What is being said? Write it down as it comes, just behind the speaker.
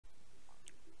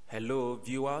Hello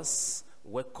viewers,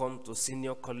 welcome to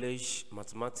Senior College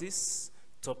Mathematics.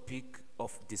 Topic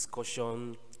of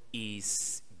discussion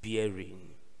is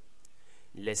bearing.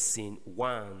 Lesson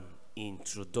 1,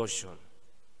 Introduction.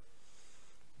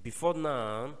 Before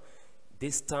now,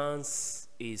 distance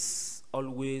is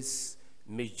always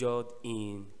measured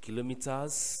in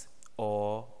kilometers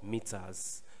or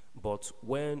meters, but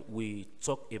when we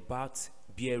talk about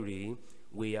bearing,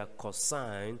 we are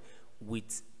concerned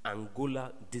with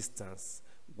angular distance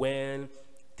when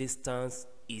distance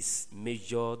is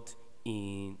measured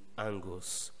in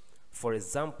angles. For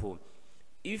example,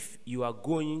 if you are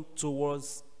going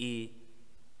towards a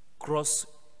cross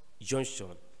junction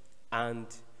and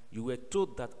you were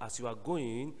told that as you are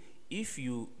going, if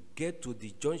you get to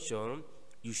the junction,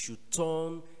 you should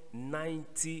turn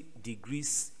 90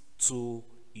 degrees to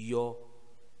your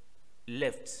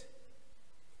left.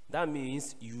 That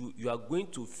means you are going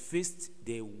to face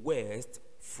the west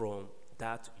from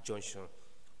that junction,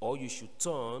 or you should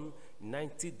turn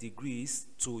 90 degrees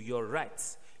to your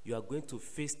right. You are going to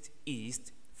face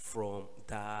east from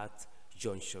that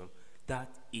junction. That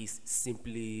is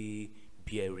simply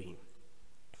bearing.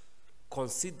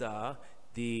 Consider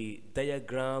the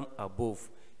diagram above.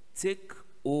 Take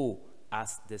O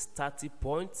as the starting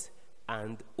point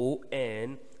and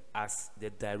ON as the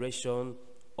direction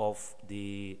of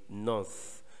the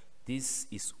north. This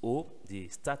is O, the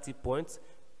starting point.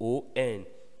 ON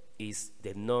is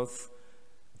the north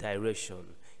direction.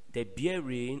 The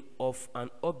bearing of an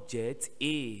object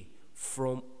A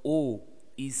from O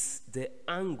is the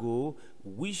angle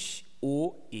which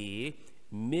OA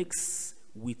makes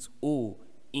with O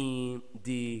in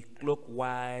the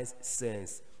clockwise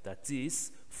sense, that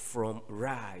is from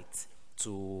right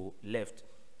to left.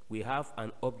 We have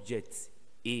an object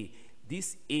A.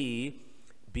 This A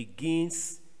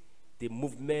begins the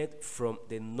movement from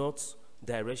the north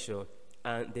direction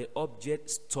and the object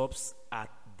stops at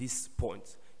this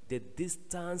point. The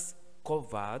distance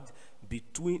covered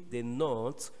between the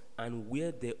north and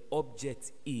where the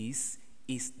object is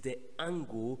the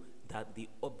angle that the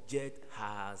object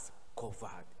has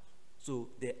covered. So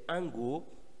the angle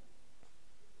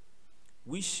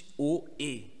which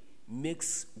OA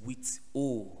makes with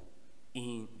O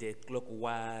in the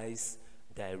clockwise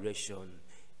direction.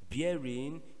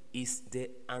 Bearing is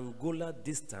the angular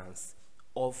distance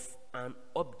of an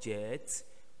object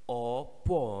or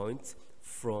point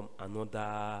from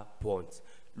another point.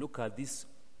 Look at this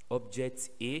object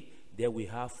A. There we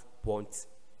have point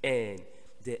N.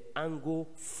 The angle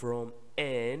from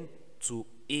N to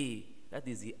A, that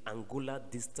is the angular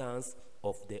distance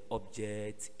of the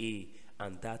object A,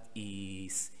 and that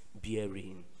is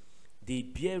bearing. The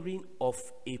bearing of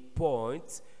a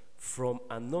point from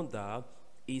another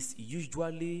is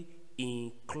usually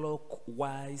in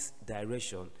clockwise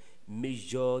direction,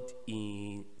 measured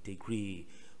in degree.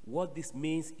 What this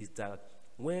means is that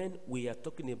when we are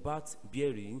talking about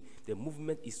bearing, the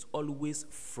movement is always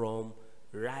from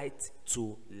right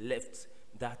to left.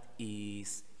 That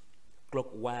is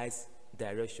clockwise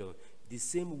direction. The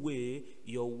same way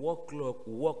your wall clock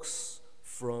works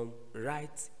from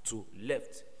right to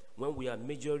left. When we are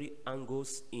measuring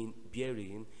angles in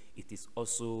bearing, it is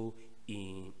also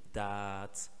in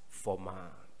that format.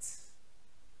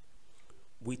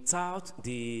 Without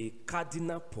the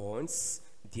cardinal points,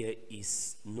 there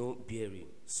is no bearing.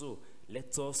 So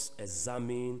let us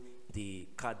examine the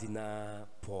cardinal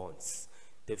points.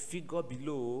 The figure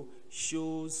below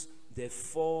shows the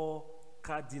 4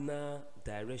 cardinal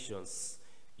directions.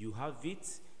 You have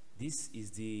it. This is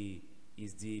the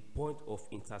point of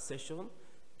intersection.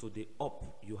 To the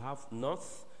up you have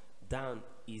north, down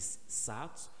is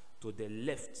south, to the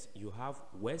left you have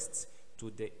west,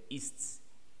 to the east,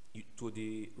 to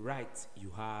the right you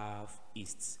have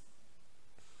east.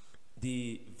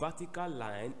 The vertical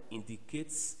line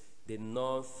indicates the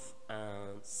north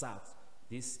and south.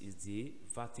 This is the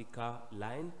vertical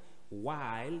line,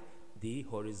 while the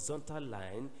horizontal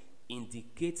line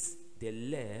indicates the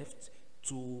left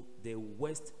to the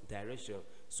west direction.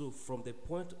 So from the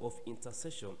point of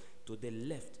intersection, to the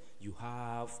left you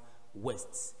have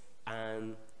west,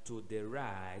 and to the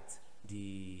right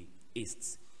the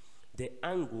east. The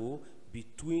angle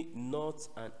between north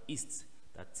and east,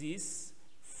 that is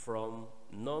from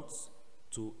north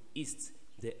to east,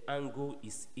 the angle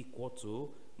is equal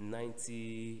to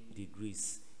 90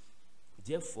 degrees.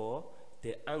 Therefore,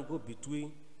 the angle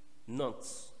between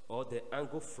north, or the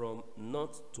angle from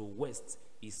north to west,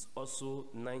 is also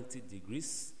 90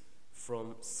 degrees.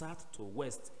 From south to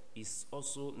west is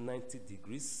also 90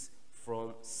 degrees.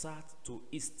 From south to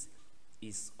east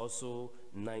is also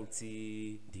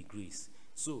 90 degrees.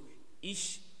 So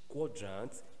each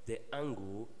quadrant, the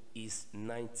angle is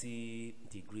 90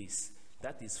 degrees.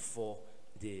 That is for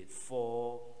the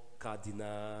 4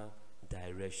 cardinal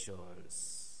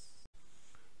directions.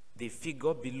 The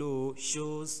figure below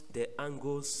shows the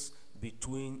angles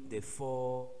between the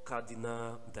 4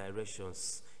 cardinal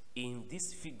directions. In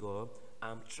this figure,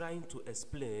 I'm trying to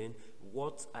explain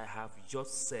what I have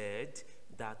just said,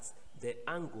 that the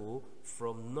angle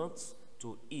from north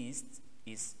to east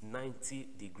is 90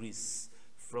 degrees.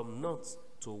 From north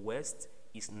to west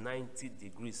is 90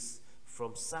 degrees.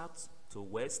 From south to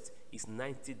west is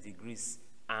 90 degrees.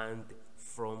 And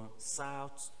from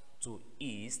south to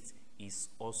east is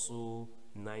also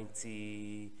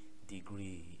 90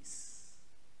 degrees.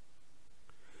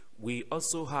 We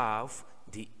also have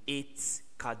the 8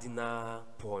 cardinal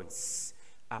points.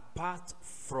 Apart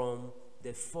from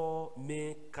the 4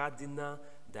 main cardinal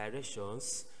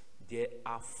directions, there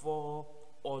are 4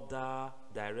 other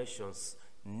directions,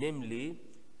 namely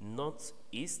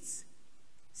northeast,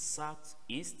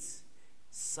 southeast,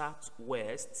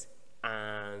 southwest,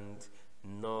 and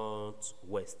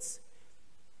northwest.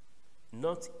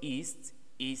 Northeast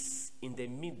is in the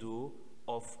middle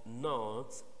of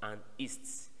north and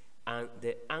east, and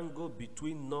the angle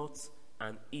between north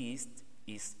and east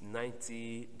is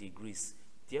 90 degrees.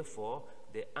 Therefore,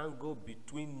 the angle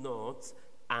between north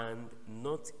and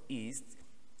northeast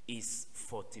is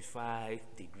 45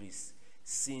 degrees.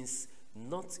 Since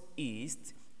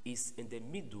northeast is in the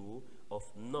middle of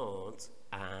north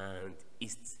and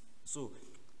east, so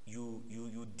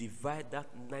you divide that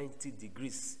 90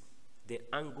 degrees, the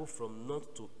angle from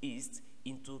north to east,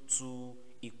 into 2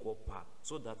 equal parts,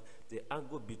 so that the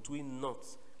angle between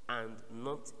north and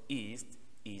northeast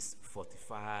is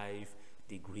 45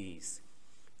 degrees.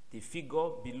 The figure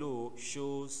below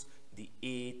shows the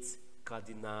 8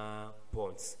 cardinal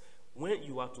points. When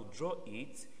you are to draw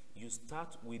it, you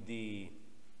start with the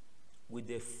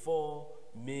 4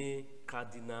 main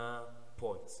cardinal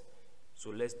points. So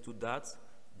let's do that.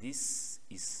 This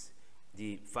is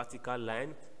the vertical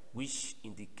line which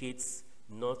indicates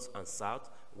north and south,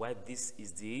 while this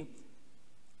is the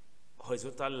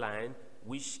horizontal line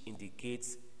which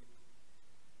indicates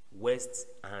west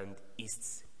and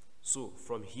east. So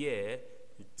from here,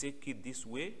 you take it this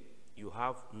way, you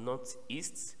have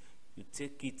northeast, you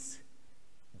take it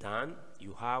down,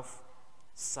 you have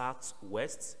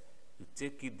southwest, you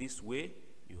take it this way,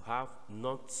 you have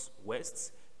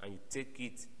northwest, and you take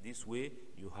it this way,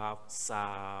 you have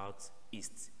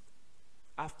southeast.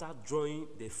 After drawing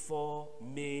the 4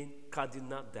 main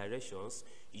cardinal directions,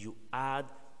 you add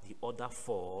the other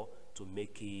 4 to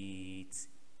make it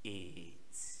 8.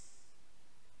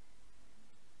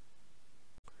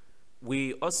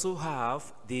 We also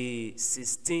have the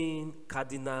 16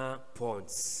 cardinal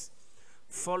points.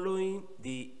 Following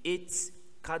the 8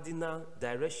 cardinal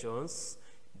directions,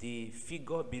 the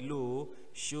figure below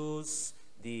shows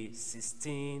the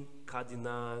 16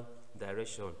 cardinal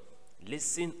direction.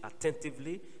 Listen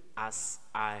attentively as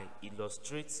I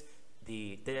illustrate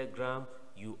the diagram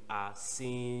you are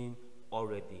seeing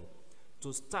already.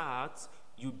 To start,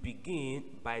 you begin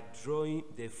by drawing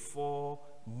the 4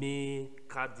 main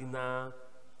cardinal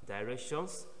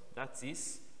directions, that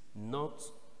is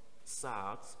north,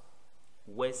 south,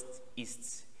 west,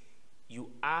 east. You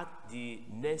add the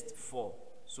next 4.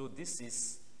 So this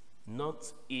is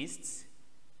northeast,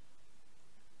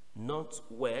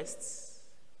 northwest,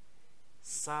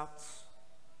 southwest,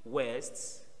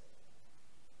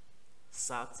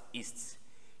 southeast.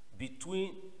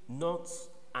 Between north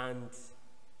and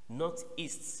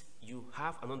northeast, you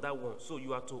have another 1. So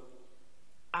you have to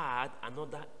add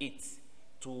another 8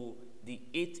 to the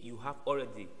 8 you have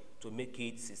already to make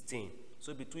it 16.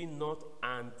 So between north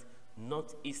and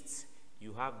northeast,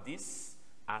 you have this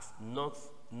as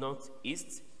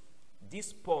northeast.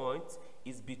 This point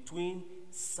is between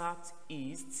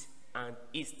southeast and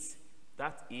east.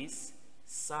 That is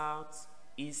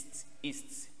southeast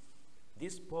east.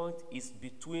 This point is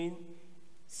between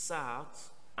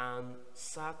south and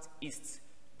southeast.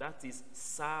 That is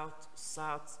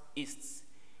southeast.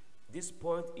 This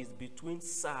point is between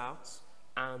south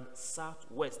and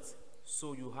southwest.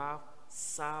 So you have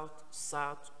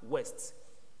southwest.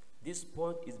 This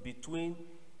point is between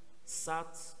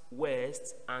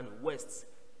southwest and west.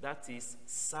 That is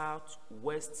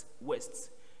southwest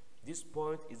west. This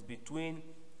point is between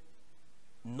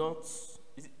north.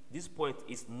 This point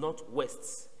is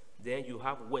northwest. Then you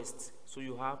have west. So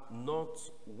you have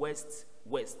northwest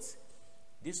west.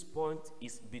 This point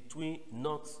is between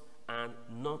north and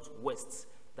northwest.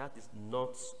 That is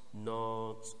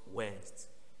northwest.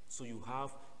 So you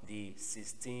have the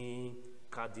 16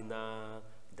 cardinal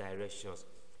directions.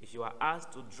 If you are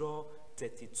asked to draw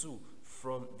 32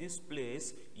 from this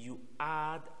place, you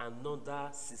add another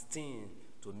 16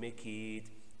 to make it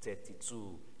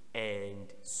 32,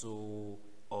 and so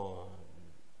on.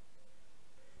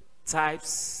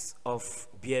 Types of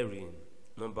bearing.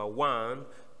 Number 1,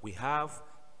 we have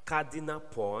cardinal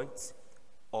point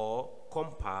or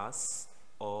compass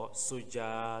or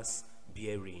soldier's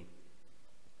bearing.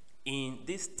 In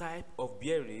this type of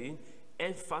bearing,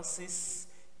 emphasis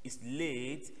is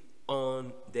laid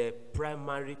on the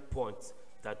primary point,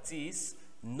 that is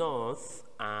north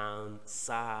and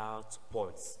south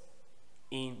points.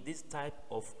 In this type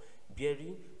of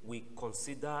bearing, we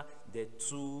consider the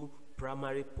two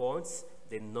primary points,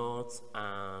 the north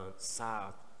and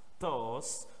south.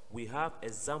 Thus, we have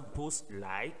examples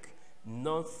like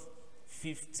north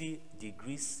 50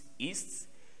 degrees east,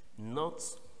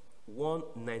 north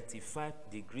 195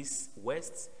 degrees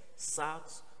west,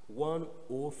 south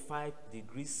 105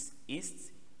 degrees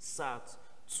east, south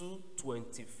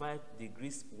 225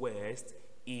 degrees west,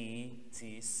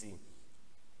 etc.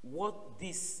 What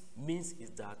this means is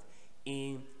that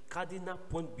in cardinal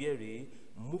point bearing,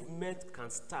 movement can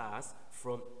start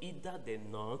from either the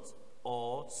north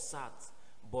or south,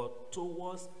 but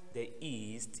towards the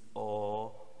east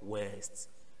or west.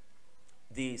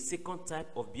 The second type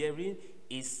of bearing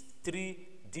is 3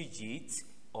 digit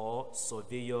or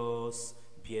surveyor's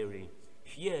bearing.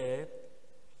 Here,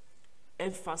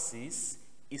 emphasis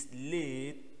is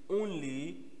laid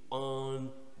only on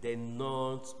the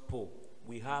north pole.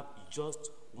 We have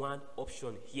just one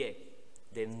option here,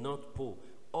 the north pole.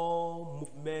 All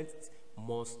movement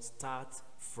must start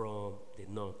from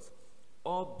the north.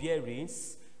 All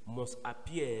bearings must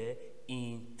appear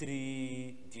in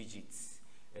 3 digits,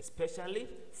 especially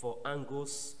for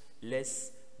angles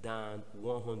less than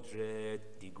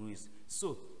 100 degrees.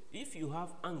 So if you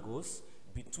have angles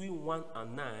between 1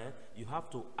 and 9, you have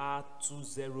to add 2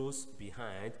 zeros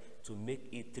behind to make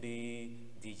it 3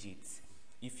 digits.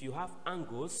 If you have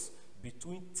angles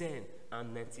between 10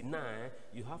 and 99,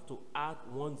 you have to add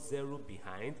 1 zero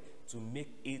behind to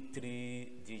make it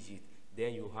 3 digits.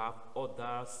 Then you have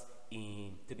others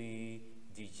in 3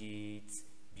 digits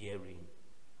bearing.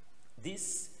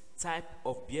 This type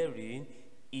of bearing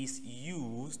is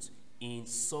used in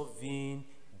solving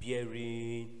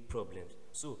bearing problems.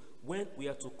 So when we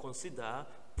are to consider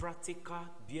practical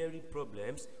bearing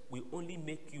problems, we only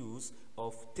make use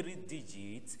of 3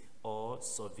 digits or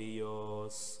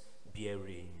surveyor's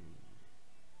bearing.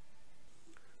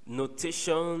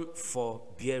 Notation for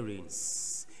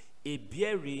bearings. A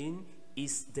bearing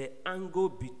is the angle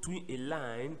between a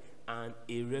line and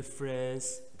a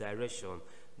reference direction.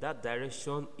 That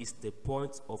direction is the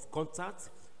point of contact,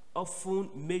 often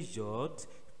measured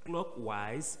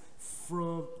clockwise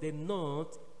from the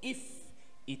north if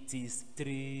it is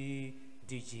 3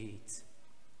 digits.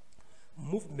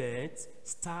 Movement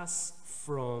starts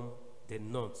from the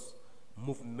north.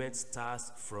 Movement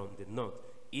starts from the north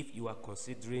if you are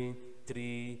considering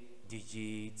 3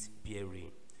 digit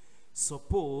bearing.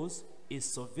 Suppose a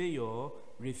surveyor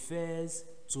refers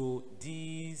to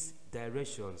these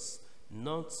directions: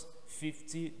 north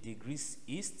 50 degrees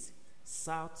east,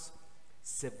 south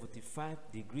 75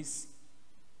 degrees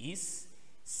east,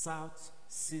 south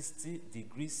 60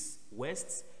 degrees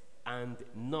west, and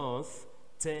north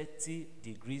 30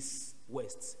 degrees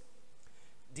west.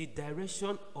 The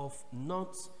direction of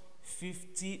north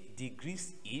 50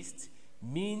 degrees east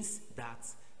means that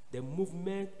the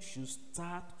movement should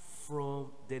start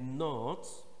from the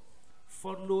north,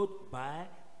 followed by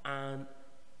an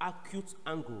acute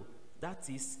angle, that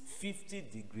is 50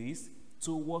 degrees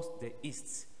towards the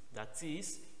east. That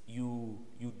is, you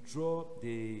draw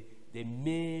the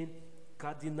main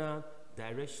cardinal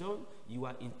direction. You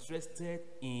are interested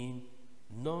in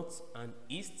north and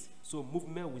east, so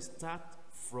movement will start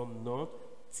from north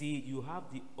till you have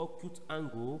the acute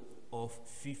angle of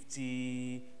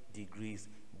 50 degrees.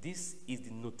 This is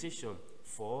the notation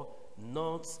for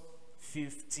north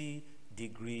 50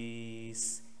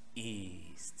 degrees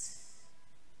east.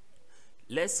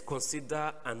 Let's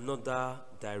consider another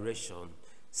direction.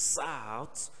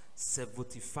 South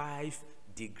 75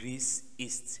 degrees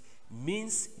east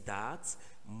means that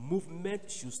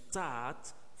movement should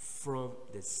start from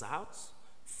the south,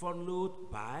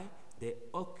 followed by the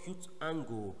acute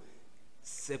angle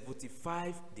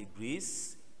 75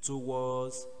 degrees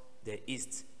towards the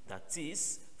east. That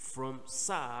is, from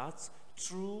south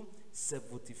through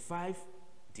 75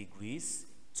 degrees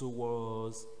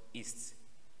towards east.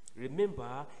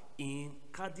 Remember, in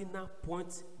cardinal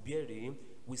point bearing,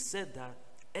 we said that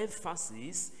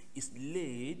emphasis is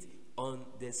laid on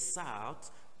the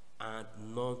south and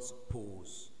north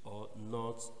poles or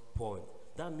north point.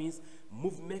 That means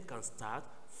movement can start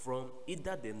from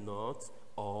either the north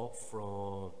or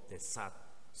from the south.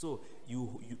 So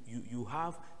you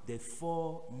have the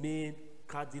four main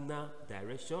cardinal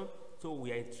direction. So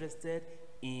we are interested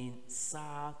in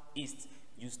southeast.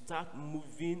 You start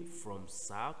moving from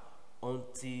south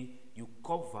until you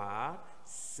cover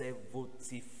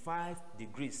 75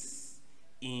 degrees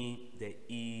in the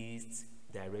east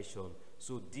direction.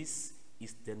 So this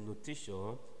is the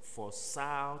notation for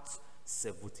south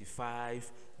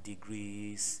 75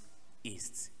 degrees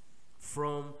east.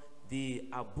 From the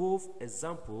above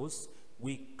examples,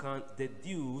 we can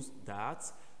deduce that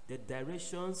the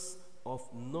directions of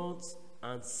north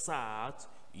and south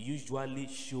usually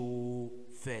show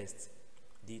first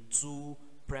the two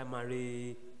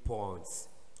primary points,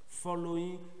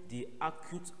 following the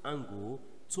acute angle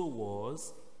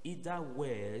towards either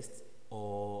west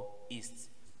or east.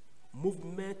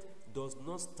 Movement does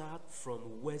not start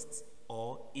from west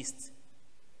or east.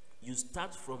 You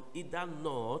start from either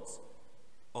north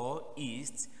or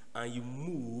east and you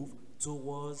move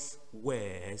towards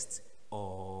west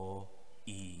or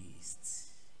east.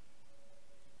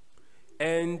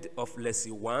 End of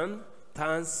lesson 1.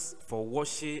 Thanks for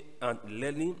watching and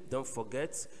learning. Don't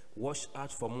forget, watch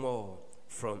out for more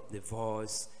from the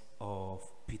voice of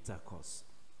Peter Kos.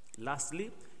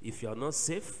 Lastly, if you are not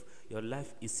safe, your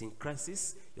life is in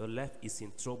crisis, your life is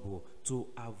in trouble. To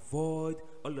avoid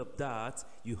all of that,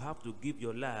 you have to give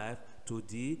your life to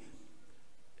the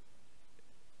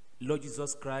Lord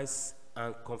Jesus Christ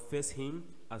and confess him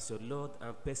as your Lord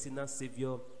and personal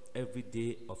Savior every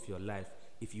day of your life.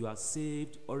 If you are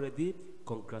saved already,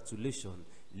 congratulations.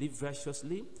 Live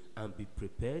righteously and be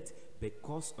prepared,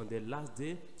 because on the last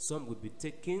day, some will be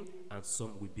taken and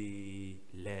some will be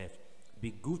left.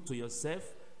 Be good to yourself,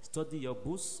 study your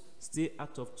books, stay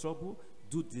out of trouble,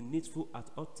 do the needful at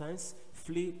all times,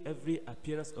 flee every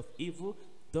appearance of evil,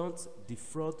 don't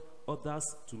defraud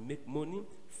others to make money,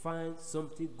 find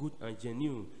something good and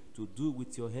genuine to do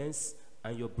with your hands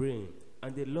and your brain,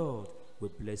 and the Lord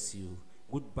will bless you.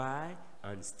 Goodbye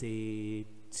and stay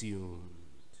tuned.